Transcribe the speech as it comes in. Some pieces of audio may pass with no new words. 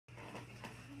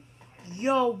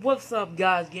Yo, what's up,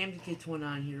 guys?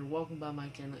 GameTheKid29 here. Welcome by my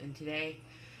channel. And today,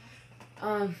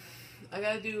 I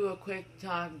gotta do a quick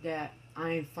talk that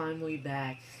I am finally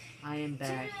back. I am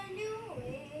back. To the new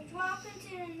age, welcome to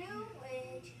the new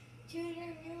age, to the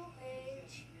new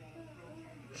age.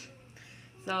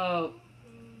 So,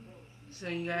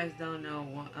 you guys don't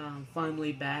know, I'm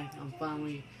finally back. I'm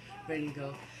finally ready to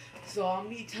go. So I'll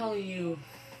be telling you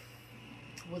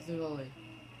what's it called?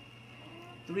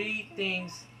 3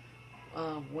 things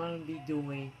what I'm be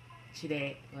doing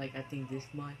today. Like I think this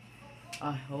month.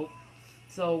 I hope.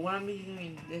 So what I'm be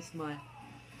doing this month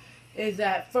is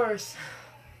that first,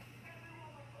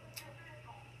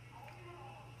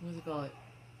 what's it called?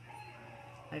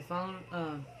 I found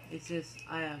it's just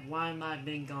why am I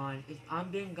been gone?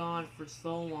 I've been gone for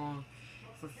so long,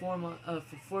 for 4 months,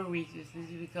 for 4 weeks. It's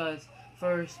because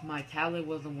first my tablet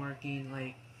wasn't working.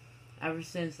 Like ever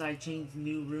since I changed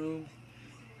new rooms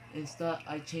and stuff,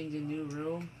 I changed a new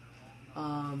room.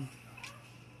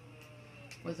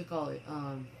 What's it called?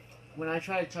 When I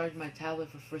try to charge my tablet,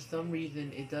 for some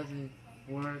reason it doesn't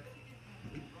work.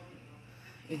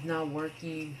 It's not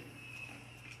working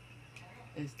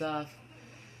and stuff.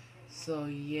 So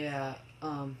yeah,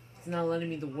 it's not letting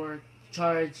me to work,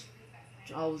 charge.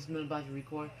 I was about to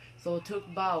record, so it took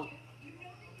about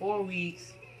 4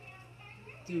 weeks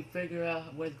to figure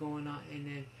out what's going on, and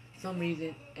then some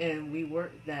reason, and we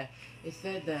worked that. It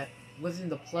said that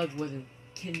the plug wasn't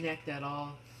connect at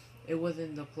all. It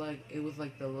wasn't the plug. It was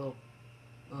like the little,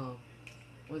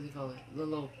 what do you call it? The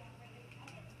little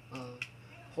uh,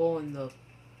 hole in the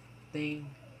thing,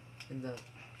 in the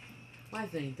my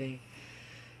thing.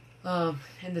 And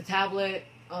the tablet,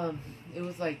 it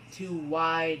was like too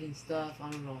wide and stuff. I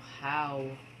don't know how,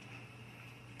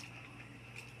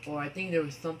 or I think there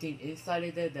was something inside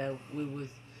of it that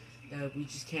we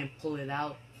just can't pull it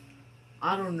out.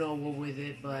 I don't know what was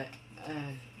it, but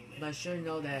I sure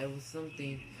know that it was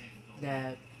something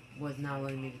that was not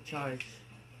letting me to charge.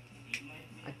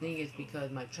 I think it's because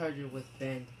my charger was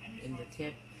bent in the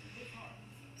tip.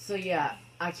 So yeah,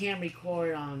 I can't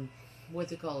record on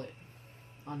what's it called it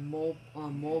on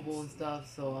mobile and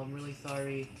stuff. So I'm really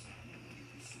sorry.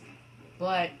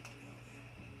 But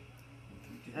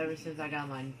ever since I got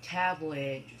my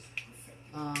tablet,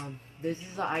 this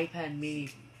is an iPad Mini.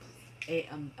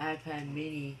 iPad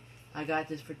Mini. I got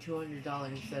this for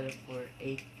 $200 instead of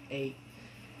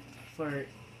for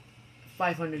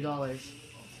 $500,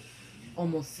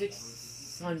 almost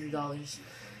 $600.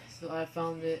 So I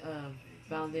found it.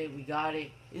 We got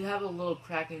it. It have a little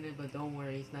crack in it, but don't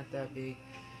worry, it's not that big.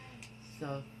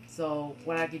 So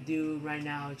what I could do right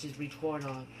now is just record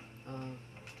on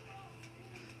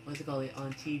what's it called,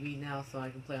 on TV now, so I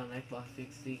can play on Xbox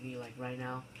 360 like right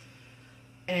now.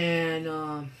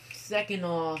 And second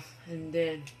off, and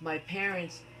then my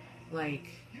parents, like,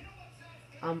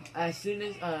 as soon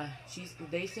as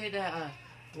they say that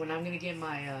when I'm gonna get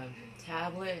my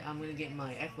tablet, I'm gonna get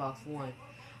my Xbox One.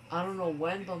 I don't know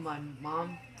when, but my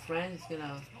mom friend is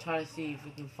gonna try to see if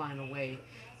we can find a way,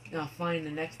 find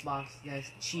an Xbox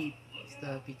that's cheap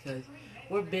stuff, because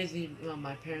we're busy.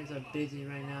 My parents are busy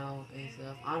right now and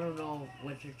stuff. I don't know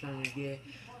what they're trying to get,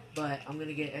 but I'm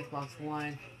gonna get Xbox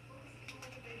One.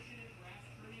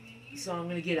 So I'm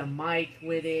gonna get a mic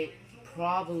with it,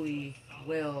 probably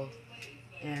will,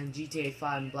 and GTA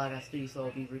 5 and Black Ops 3. So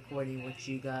I'll be recording with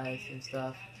you guys and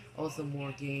stuff. Also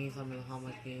more games. I don't know how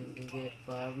much games we can get,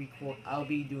 but I'll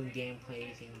be doing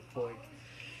gameplays and record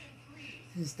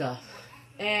and stuff.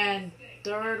 And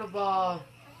third of all,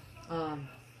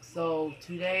 so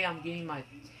today I'm getting my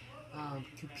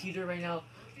computer right now,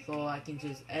 so I can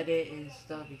just edit and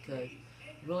stuff, because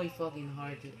it's really fucking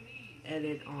hard to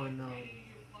edit on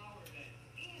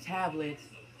tablets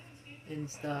and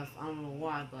stuff. I don't know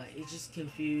why, but it just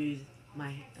confused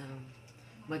my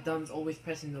thumb's always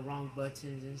pressing the wrong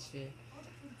buttons and shit.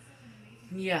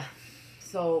 Yeah,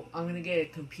 so I'm gonna get a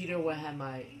computer where I have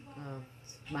my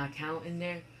account in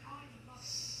there.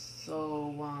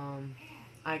 So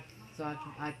I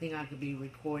think I could be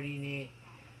recording it.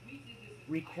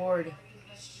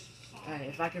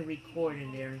 If I can record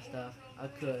in there and stuff, I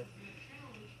could.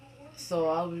 So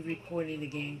I'll be recording a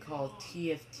game called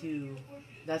TF2.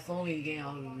 That's the only game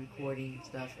I'll be recording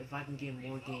stuff. If I can get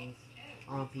more games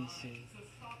on PC.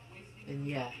 And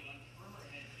yeah.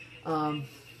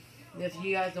 If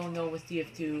you guys don't know what's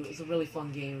TF2, it's a really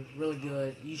fun game, really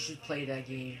good. You should play that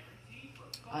game.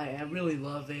 I really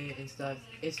love it and stuff.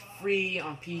 It's free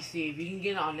on PC. If you can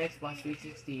get it on Xbox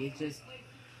 360, it's just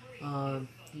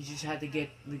you just have to get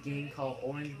the game called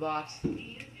Orange Box.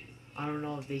 I don't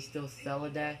know if they still sell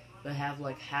it that, but have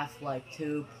like Half-Life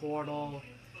 2, Portal,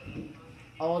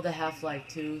 all the Half-Life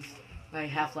 2s. like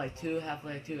Half-Life 2,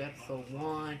 Half-Life 2 Episode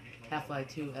 1, Half-Life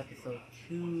 2 Episode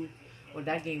 2. Well,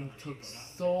 that game took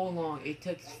so long. It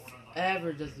took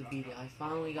forever just to beat it. I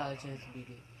finally got a chance to beat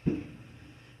it.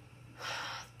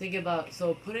 Think about,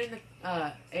 so put in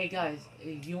the, hey guys,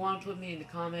 if you want to put me in the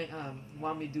comment,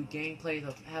 want me to do gameplays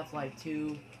of Half-Life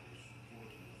 2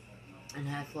 and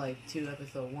Half-Life 2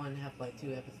 Episode 1, Half-Life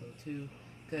 2 Episode 2,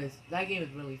 because that game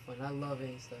is really fun. I love it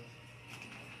and stuff.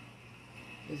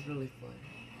 It's really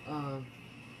fun.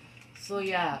 So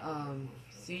yeah,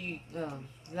 see,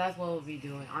 that's what we'll be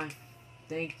doing. I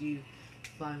thank you,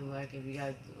 finally, like, if you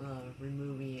guys,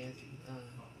 remove me as,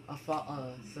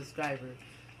 a subscriber.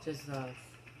 Just,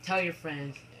 tell your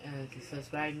friends, to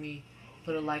subscribe me,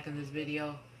 put a like on this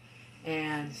video,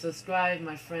 and subscribe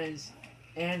my friends,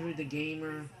 Andrew the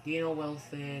Gamer, Dino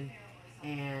Wilson,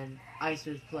 and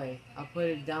Icer's Play. I'll put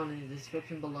it down in the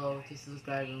description below to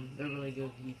subscribe them. They're really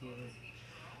good YouTubers.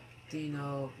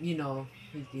 Dino, you know,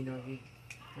 he's Dino.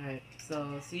 Alright,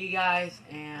 so see you guys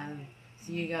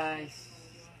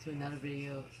to another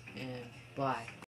video, and bye.